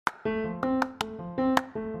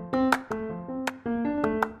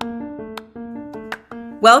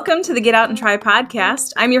Welcome to the Get Out and Try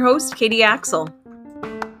podcast. I'm your host, Katie Axel.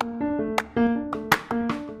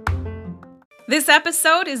 This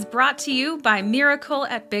episode is brought to you by Miracle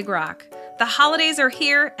at Big Rock. The holidays are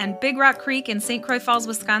here, and Big Rock Creek in St. Croix Falls,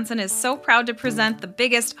 Wisconsin is so proud to present the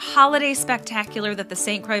biggest holiday spectacular that the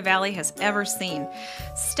St. Croix Valley has ever seen.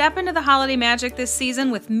 Step into the holiday magic this season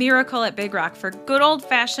with Miracle at Big Rock for good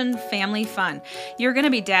old-fashioned family fun. You're going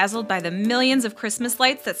to be dazzled by the millions of Christmas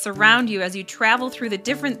lights that surround you as you travel through the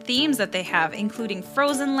different themes that they have, including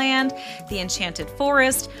Frozen Land, the Enchanted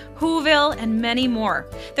Forest, Whoville, and many more.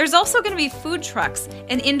 There's also going to be food trucks,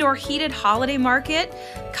 an indoor heated holiday market,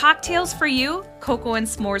 cocktails for you, cocoa and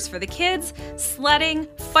s'mores for the kids, sledding,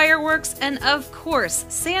 fireworks, and of course,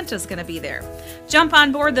 Santa's gonna be there. Jump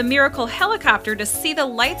on board the Miracle helicopter to see the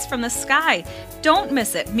lights from the sky. Don't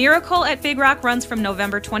miss it. Miracle at Big Rock runs from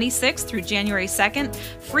November 26th through January 2nd.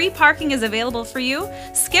 Free parking is available for you.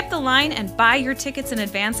 Skip the line and buy your tickets in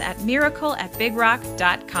advance at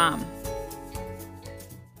miracleatbigrock.com.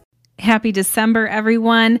 Happy December,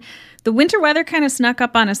 everyone. The winter weather kind of snuck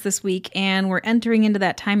up on us this week, and we're entering into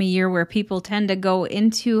that time of year where people tend to go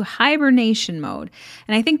into hibernation mode.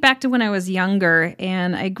 And I think back to when I was younger,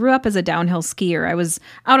 and I grew up as a downhill skier. I was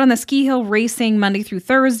out on the ski hill racing Monday through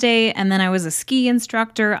Thursday, and then I was a ski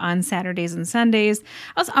instructor on Saturdays and Sundays.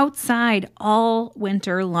 I was outside all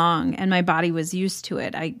winter long, and my body was used to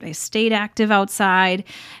it. I stayed active outside,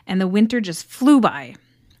 and the winter just flew by.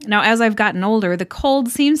 Now, as I've gotten older, the cold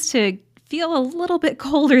seems to feel a little bit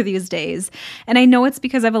colder these days. And I know it's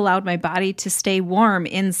because I've allowed my body to stay warm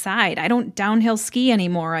inside. I don't downhill ski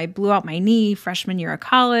anymore. I blew out my knee freshman year of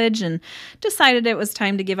college and decided it was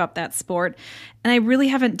time to give up that sport. And I really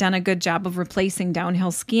haven't done a good job of replacing downhill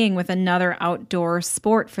skiing with another outdoor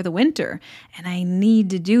sport for the winter. And I need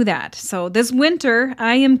to do that. So this winter,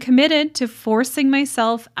 I am committed to forcing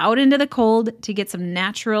myself out into the cold to get some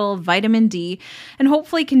natural vitamin D and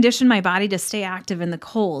hopefully condition my body to stay active in the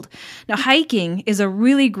cold. Now, hiking is a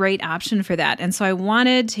really great option for that. And so I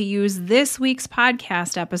wanted to use this week's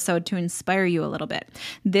podcast episode to inspire you a little bit.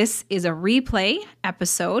 This is a replay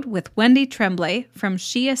episode with Wendy Tremblay from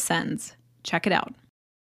She Ascends. Check it out.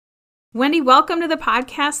 Wendy, welcome to the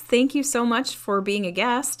podcast. Thank you so much for being a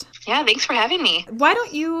guest. Yeah, thanks for having me. Why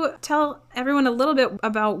don't you tell everyone a little bit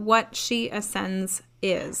about what She Ascends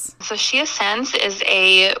is? So She Ascends is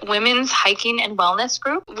a women's hiking and wellness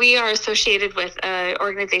group. We are associated with an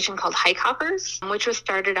organization called Hike Hoppers, which was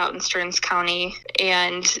started out in Stearns County.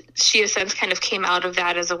 And She Ascends kind of came out of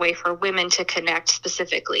that as a way for women to connect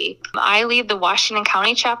specifically. I lead the Washington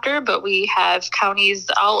County chapter, but we have counties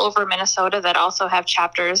all over Minnesota that also have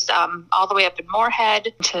chapters, all the way up in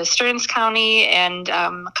Moorhead to Stearns County, and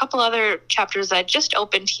a couple other chapters that just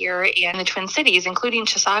opened here in the Twin Cities, including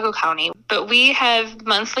Chisago County. But we have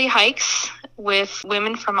monthly hikes with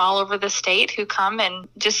women from all over the state who come and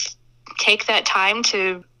just take that time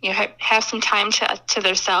to have some time to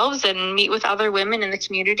themselves and meet with other women in the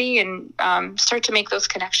community and start to make those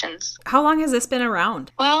connections. How long has this been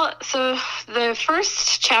around? Well, so the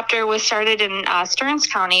first chapter was started in Stearns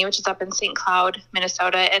County, which is up in St. Cloud,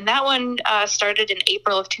 Minnesota, and that one started in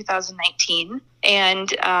April of 2019.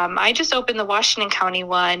 And I just opened the Washington County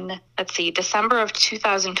one, December of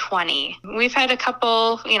 2020. We've had a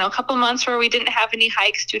couple months where we didn't have any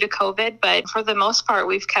hikes due to COVID, but for the most part,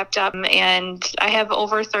 we've kept up. And I have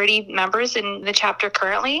over 30 members in the chapter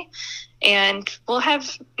currently. And we'll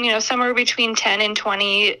have, somewhere between 10 and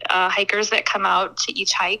 20 hikers that come out to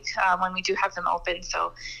each hike when we do have them open.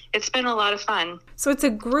 So it's been a lot of fun. So it's a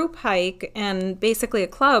group hike and basically a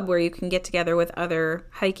club where you can get together with other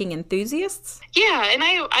hiking enthusiasts? Yeah, and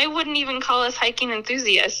I wouldn't even call us hiking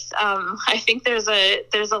enthusiasts. I think there's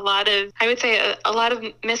a lot of, I would say, a lot of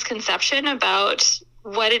misconception about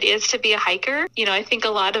what it is to be a hiker. I think a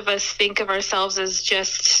lot of us think of ourselves as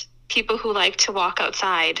just people who like to walk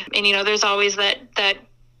outside. And, there's always that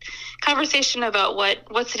conversation about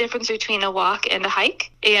what's the difference between a walk and a hike.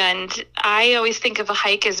 And I always think of a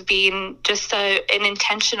hike as being just an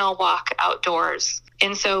intentional walk outdoors.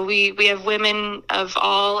 And so we have women of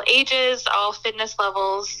all ages, all fitness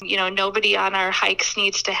levels. Nobody on our hikes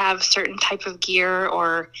needs to have certain type of gear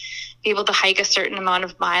or be able to hike a certain amount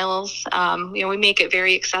of miles. We make it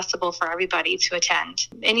very accessible for everybody to attend.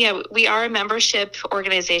 And we are a membership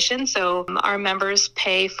organization, so our members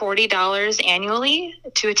pay $40 annually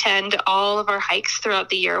to attend all of our hikes throughout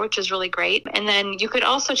the year, which is really great. And then you could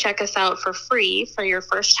also check us out for free for your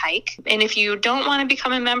first hike. And if you don't want to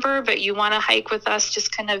become a member, but you want to hike with us,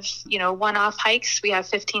 just kind of, one-off hikes, we have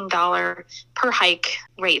 $15 per hike,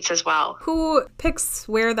 rates as well. Who picks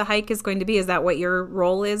where the hike is going to be? Is that what your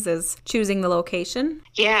role is choosing the location?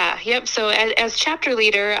 Yeah, yep. So as chapter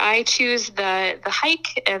leader, I choose the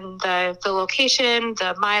hike and the location,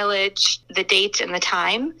 the mileage, the date, and the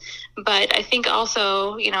time. But I think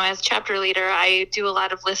also, as chapter leader, I do a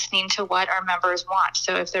lot of listening to what our members want.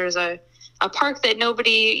 So if there's a park that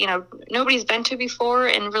nobody's been to before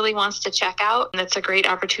and really wants to check out, that's a great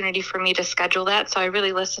opportunity for me to schedule that. So I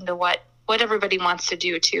really listen to what everybody wants to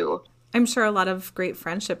do too. I'm sure a lot of great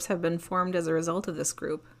friendships have been formed as a result of this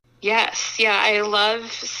group. Yes. Yeah. I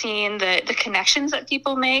love seeing the connections that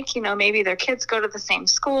people make. Maybe their kids go to the same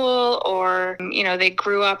school or, they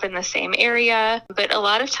grew up in the same area. But a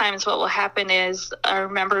lot of times what will happen is our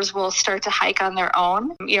members will start to hike on their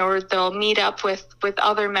own, or they'll meet up with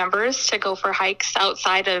other members to go for hikes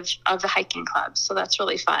outside of the hiking club. So that's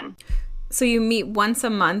really fun. So you meet once a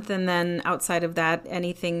month, and then outside of that,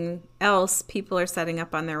 anything else people are setting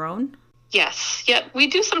up on their own? Yes. Yep. We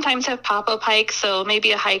do sometimes have pop-up hikes. So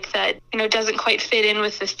maybe a hike that, doesn't quite fit in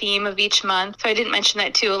with the theme of each month. So I didn't mention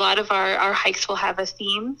that too. A lot of our hikes will have a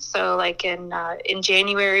theme. So like in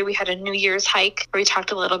January, we had a New Year's hike where we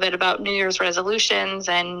talked a little bit about New Year's resolutions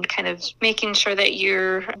and kind of making sure that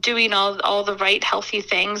you're doing all the right healthy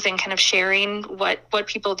things and kind of sharing what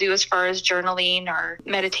people do as far as journaling or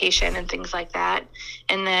meditation and things like that.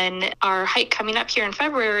 And then our hike coming up here in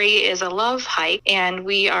February is a love hike, and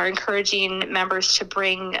we are encouraging members to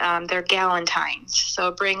bring their galentines.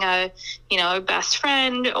 So bring a best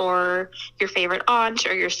friend or your favorite aunt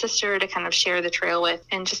or your sister to kind of share the trail with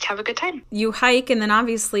and just have a good time. You hike, and then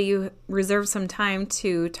obviously you reserve some time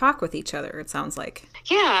to talk with each other, it sounds like.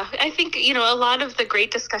 Yeah, I think, a lot of the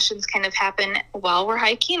great discussions kind of happen while we're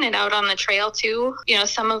hiking and out on the trail too.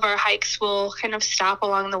 Some of our hikes will kind of stop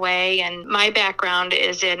along the way, and my background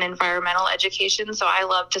is in environmental education, so I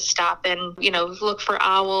love to stop and, look for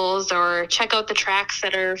owls or check out the tracks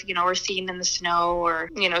that are, we're seeing in the snow, or,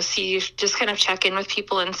 just kind of check in with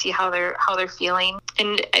people and see how they're feeling.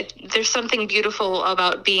 And there's something beautiful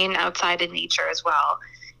about being outside in nature as well.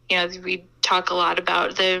 We talk a lot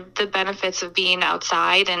about the benefits of being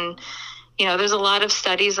outside, and there's a lot of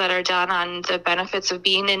studies that are done on the benefits of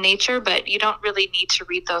being in nature, but you don't really need to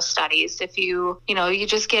read those studies. If you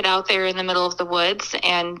just get out there in the middle of the woods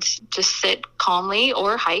and just sit calmly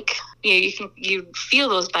or hike, you feel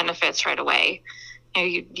those benefits right away.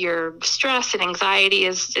 Your stress and anxiety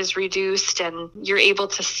is reduced, and you're able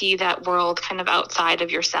to see that world kind of outside of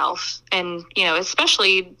yourself. And,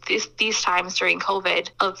 especially these times during COVID,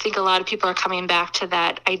 I think a lot of people are coming back to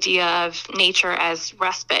that idea of nature as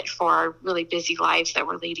respite for our really busy lives that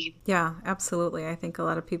we're leading. Yeah, absolutely. I think a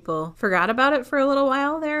lot of people forgot about it for a little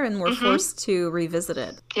while there and were forced to revisit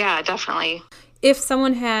it. Yeah, definitely. If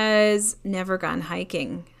someone has never gone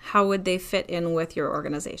hiking, how would they fit in with your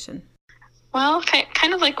organization? Well,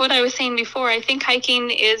 kind of like what I was saying before, I think hiking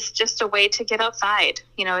is just a way to get outside.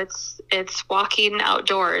 It's walking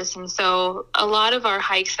outdoors. And so a lot of our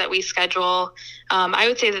hikes that we schedule, I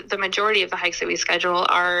would say that the majority of the hikes that we schedule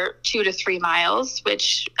are 2 to 3 miles,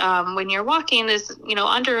 which when you're walking is,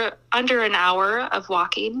 under an hour of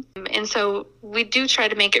walking. And so we do try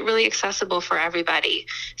to make it really accessible for everybody.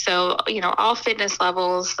 So, all fitness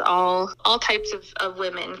levels, all types of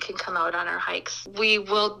women can come out on our hikes. We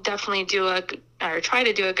will definitely try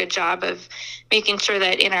to do a good job of making sure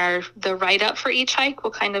that in the write-up for each hike,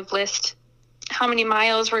 we'll kind of list how many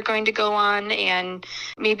miles we're going to go on and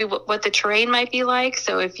maybe what the terrain might be like.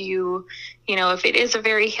 So if if it is a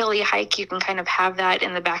very hilly hike, you can kind of have that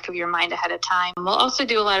in the back of your mind ahead of time. We'll also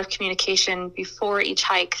do a lot of communication before each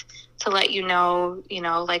hike to let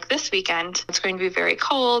like this weekend, it's going to be very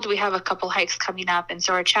cold. We have a couple hikes coming up. And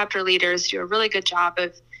so our chapter leaders do a really good job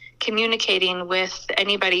of communicating with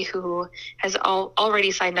anybody who has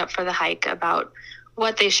already signed up for the hike about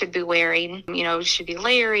what they should be wearing. Should be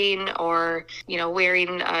layering or,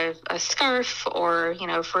 wearing a scarf, or,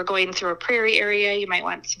 if we're going through a prairie area, you might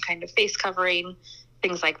want some kind of face covering,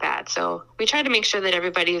 things like that. So we try to make sure that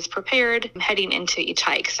everybody is prepared heading into each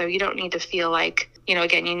hike. So you don't need to feel like,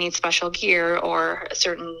 again, you need special gear or a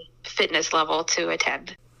certain fitness level to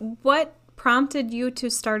attend. What prompted you to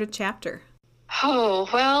start a chapter? Oh,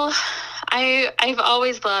 well, I've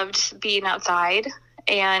always loved being outside.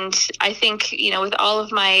 And I think, with all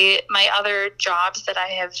of my other jobs that I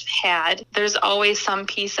have had, there's always some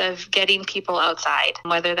piece of getting people outside,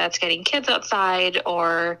 whether that's getting kids outside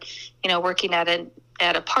or, working at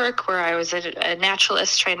at a park where I was a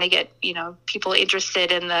naturalist trying to get, people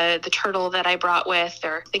interested in the turtle that I brought with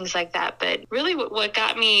or things like that. But really what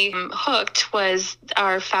got me hooked was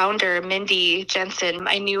our founder, Mindy Jensen.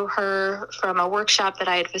 I knew her from a workshop that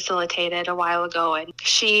I had facilitated a while ago, and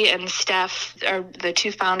she and Steph are the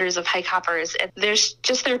two founders of Hike Hoppers. And there's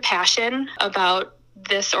just their passion about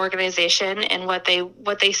this organization and what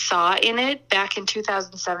they saw in it back in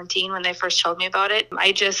 2017 when they first told me about it.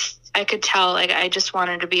 I could tell, I just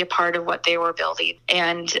wanted to be a part of what they were building.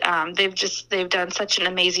 And they've done such an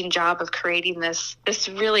amazing job of creating this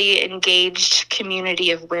really engaged community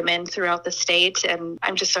of women throughout the state. And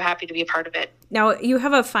I'm just so happy to be a part of it. Now, you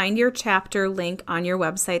have a Find Your Chapter link on your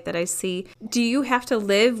website that I see. Do you have to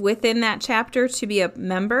live within that chapter to be a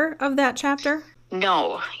member of that chapter?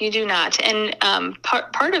 No, you do not. And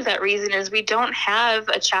part of that reason is we don't have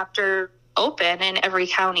a chapter open in every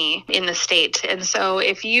county in the state. And so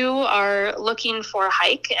if you are looking for a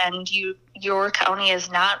hike and your county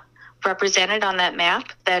is not represented on that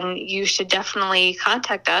map, then you should definitely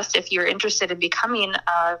contact us if you're interested in becoming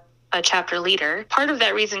a chapter leader. Part of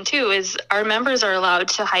that reason too is our members are allowed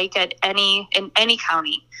to hike in any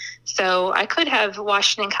county. So I could have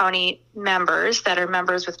Washington County members that are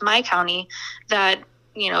members with my county that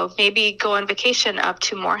maybe go on vacation up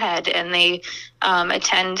to Moorhead and they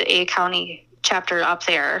attend a county chapter up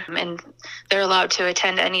there, and they're allowed to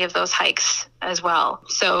attend any of those hikes as well.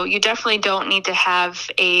 So you definitely don't need to have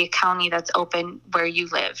a county that's open where you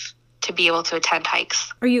live to be able to attend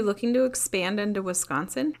hikes. Are you looking to expand into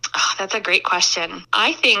Wisconsin? Oh, that's a great question.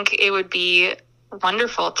 I think it would be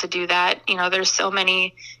wonderful to do that. There's so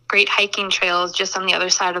many great hiking trails just on the other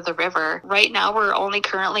side of the river. Right now, we're only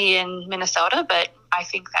currently in Minnesota, but I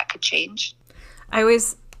think that could change. I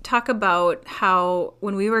always talk about how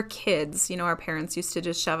when we were kids, our parents used to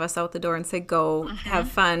just shove us out the door and say, go have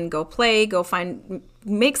fun, go play, go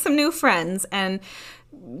make some new friends. And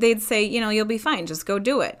they'd say, you'll be fine, just go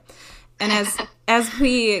do it. And as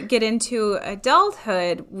we get into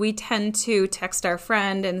adulthood, we tend to text our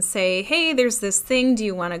friend and say, hey, there's this thing, do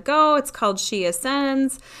you want to go? It's called She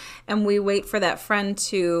Ascends. And we wait for that friend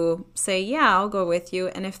to say, yeah, I'll go with you.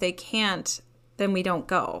 And if they can't, then we don't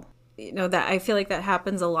go. That I feel like that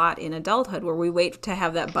happens a lot in adulthood, where we wait to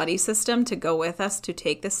have that buddy system to go with us to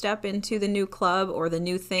take the step into the new club or the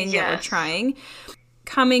new thing that we're trying.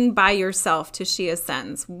 Coming by yourself to She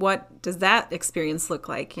Ascends, what does that experience look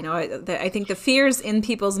like? I think the fears in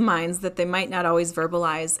people's minds that they might not always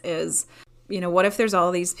verbalize is, what if there's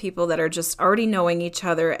all these people that are just already knowing each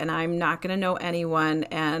other and I'm not going to know anyone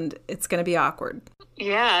and it's going to be awkward?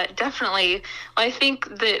 Yeah, definitely. Well, I think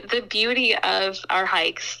the beauty of our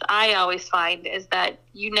hikes, I always find, is that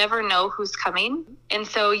you never know who's coming. And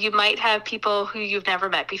so you might have people who you've never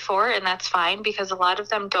met before, and that's fine because a lot of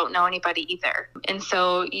them don't know anybody either. And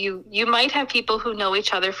so you might have people who know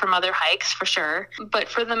each other from other hikes for sure. But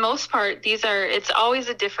for the most part, it's always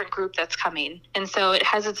a different group that's coming. And so it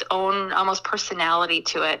has its own almost personality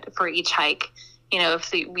to it for each hike.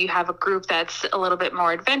 If we have a group that's a little bit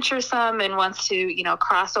more adventuresome and wants to,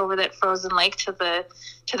 cross over that frozen lake to the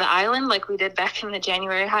island like we did back in the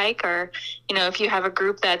January hike, or, if you have a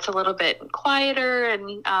group that's a little bit quieter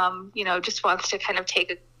and, just wants to kind of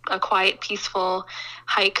take a quiet, peaceful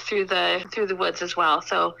hike through the woods as well.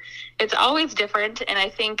 So it's always different. And I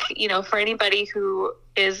think, for anybody who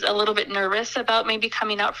is a little bit nervous about maybe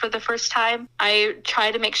coming out for the first time, I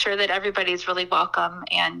try to make sure that everybody's really welcome.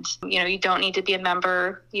 And, you don't need to be a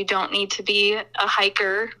member. You don't need to be a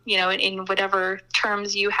hiker, in whatever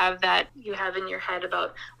terms you have in your head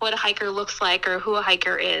about what a hiker looks like or who a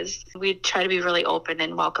hiker is. We try to be really open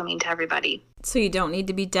and welcoming to everybody. So you don't need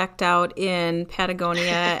to be decked out in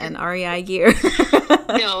Patagonia and REI gear.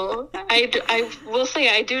 No, I will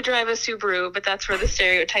say I do drive a Subaru, but that's where the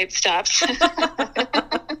stereotype stops.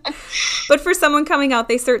 But for someone coming out,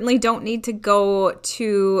 they certainly don't need to go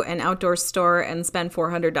to an outdoor store and spend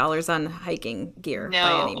 $400 on hiking gear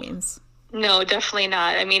by any means. No, definitely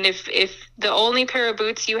not. I mean, if the only pair of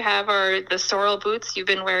boots you have are the Sorel boots you've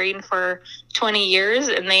been wearing for 20 years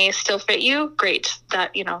and they still fit you, great.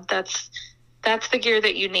 That's the gear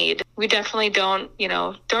that you need. We definitely don't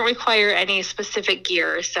require any specific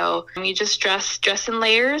gear. So you just dress in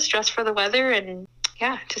layers, dress for the weather, and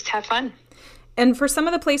just have fun. And for some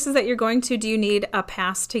of the places that you're going to, do you need a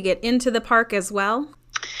pass to get into the park as well?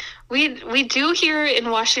 We do here in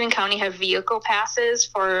Washington County have vehicle passes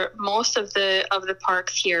for most of the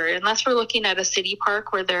parks here, unless we're looking at a city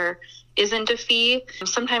park where there isn't a fee.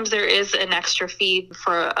 Sometimes there is an extra fee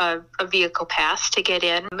for a vehicle pass to get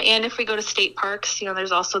in. And if we go to state parks,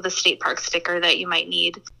 there's also the state park sticker that you might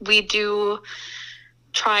need. We do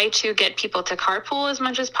try to get people to carpool as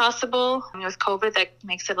much as possible. With COVID, that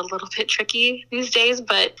makes it a little bit tricky these days,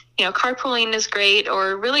 but carpooling is great,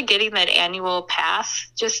 or really getting that annual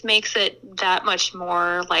pass just makes it that much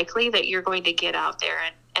more likely that you're going to get out there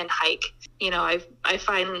and hike. I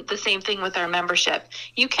find the same thing with our membership.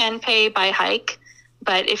 You can pay by hike,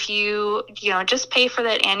 but if you just pay for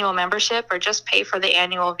that annual membership or just pay for the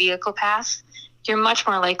annual vehicle pass, you're much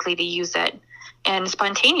more likely to use it. And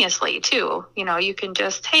spontaneously too, you can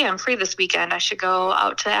just, hey, I'm free this weekend. I should go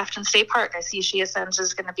out to Afton State Park. I see She Ascends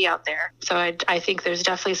is going to be out there. So I think there's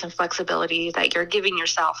definitely some flexibility that you're giving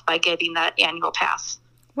yourself by getting that annual pass.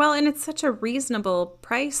 Well, and it's such a reasonable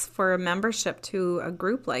price for a membership to a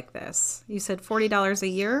group like this. You said $40 a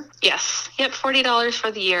year? Yes. Yep, $40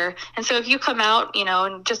 for the year. And so if you come out,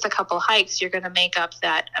 in just a couple hikes, you're going to make up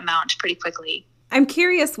that amount pretty quickly. I'm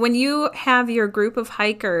curious, when you have your group of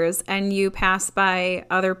hikers and you pass by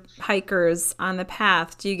other hikers on the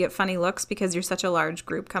path, do you get funny looks because you're such a large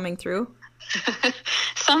group coming through?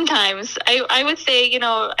 Sometimes. I would say,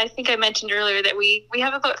 I think I mentioned earlier that we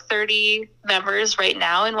have about 30 members right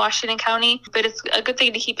now in Washington County, but it's a good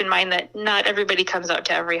thing to keep in mind that not everybody comes out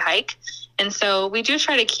to every hike. And so we do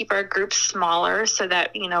try to keep our groups smaller so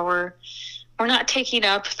that, we're not taking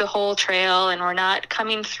up the whole trail, and we're not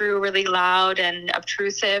coming through really loud and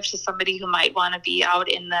obtrusive to somebody who might want to be out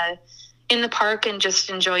in the park and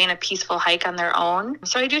just enjoying a peaceful hike on their own.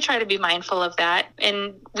 So I do try to be mindful of that.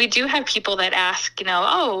 And we do have people that ask,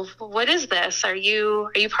 oh, what is this? Are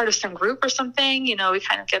you part of some group or something? We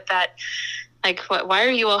kind of get that, like, why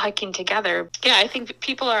are you all hiking together? Yeah, I think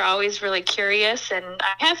people are always really curious. And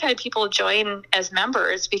I have had people join as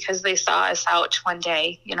members because they saw us out one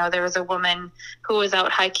day. There was a woman who was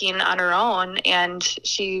out hiking on her own, and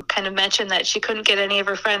she kind of mentioned that she couldn't get any of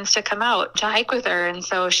her friends to come out to hike with her. And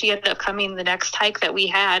so she ended up coming the next hike that we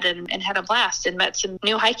had and had a blast and met some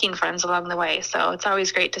new hiking friends along the way. So it's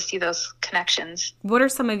always great to see those connections. What are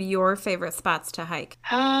some of your favorite spots to hike?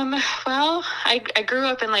 Well, I grew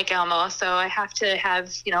up in Lake Elmo, so I have to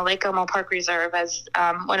have, Lake Elmo Park Reserve as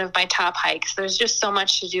one of my top hikes. There's just so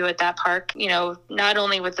much to do at that park, not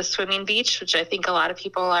only with the swimming beach, which I think a lot of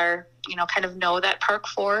people are, kind of know that park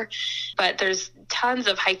for, but there's tons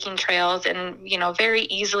of hiking trails and, very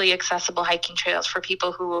easily accessible hiking trails for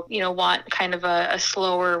people who, want kind of a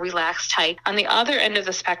slower, relaxed hike. On the other end of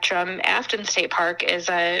the spectrum, Afton State Park is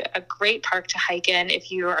a great park to hike in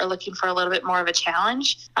if you are looking for a little bit more of a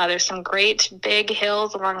challenge. There's some great big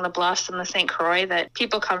hills along the bluffs in the St. Croix that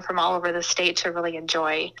people come from all over the state to really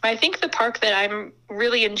enjoy. I think the park that I'm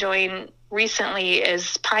really enjoying recently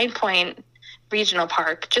is Pine Point Regional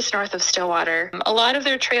Park, just north of Stillwater. A lot of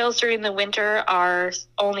their trails during the winter are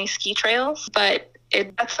only ski trails, but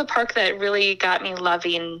that's the park that really got me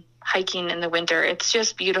loving hiking in the winter. It's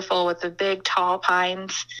just beautiful with the big tall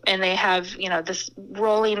pines, and they have, this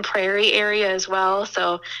rolling prairie area as well.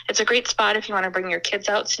 So it's a great spot if you want to bring your kids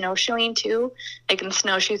out snowshoeing too. They can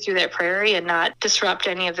snowshoe through that prairie and not disrupt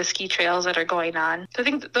any of the ski trails that are going on. So I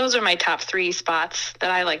think those are my top 3 spots that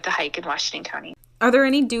I like to hike in Washington County. Are there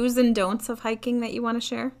any do's and don'ts of hiking that you want to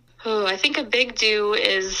share? Oh, I think a big do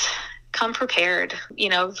is come prepared.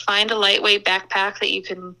 Find a lightweight backpack that you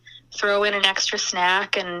can throw in an extra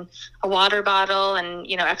snack and a water bottle and,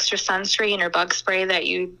 extra sunscreen or bug spray that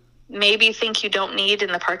you maybe think you don't need in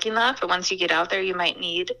the parking lot, but once you get out there, you might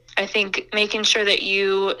need. I think making sure that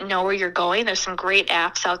you know where you're going. There's some great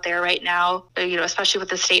apps out there right now, especially with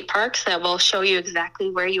the state parks, that will show you exactly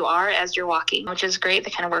where you are as you're walking, which is great.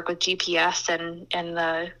 They kind of work with GPS and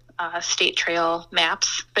the state trail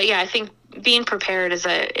maps. But yeah, I think being prepared is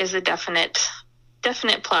a definite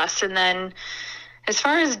plus. And then as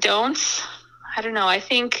far as don'ts, I don't know. I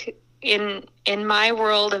think in my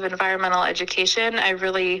world of environmental education, I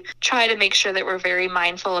really try to make sure that we're very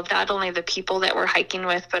mindful of not only the people that we're hiking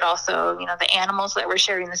with, but also, the animals that we're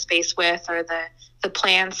sharing the space with, or the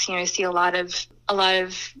plants. You see a lot of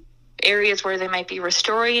areas where they might be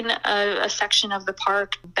restoring a section of the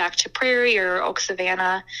park back to prairie or oak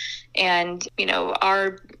savanna, and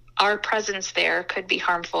our presence there could be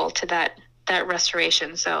harmful to that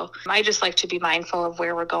restoration. So I just like to be mindful of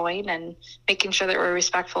where we're going and making sure that we're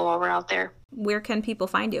respectful while we're out there. Where can people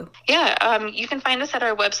find you? Yeah, you can find us at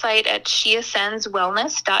our website at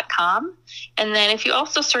sheascendswellness.com. And then if you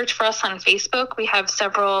also search for us on Facebook, we have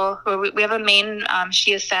we have a main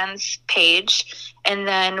She Ascends page. And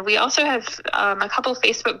then we also have a couple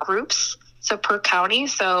Facebook groups, so per county.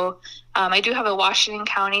 So I do have a Washington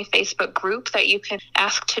County Facebook group that you can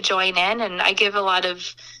ask to join in. And I give a lot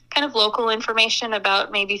of kind of local information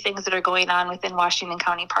about maybe things that are going on within Washington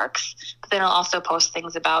County parks. But then I'll also post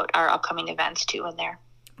things about our upcoming events too in there.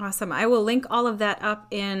 Awesome. I will link all of that up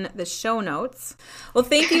in the show notes. Well,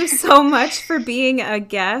 thank you so much for being a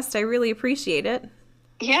guest. I really appreciate it.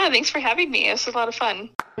 Yeah, thanks for having me. It was a lot of fun.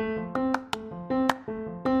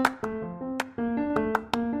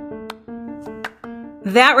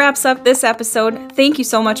 That wraps up this episode. Thank you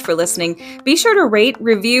so much for listening. Be sure to rate,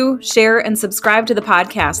 review, share, and subscribe to the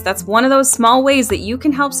podcast. That's one of those small ways that you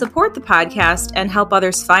can help support the podcast and help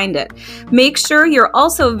others find it. Make sure you're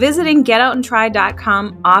also visiting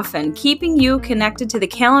getoutandtry.com often, keeping you connected to the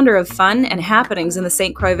calendar of fun and happenings in the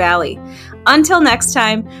St. Croix Valley. Until next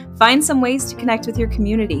time, find some ways to connect with your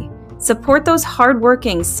community. Support those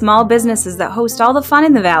hardworking small businesses that host all the fun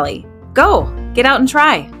in the valley. Go, get out and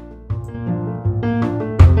try.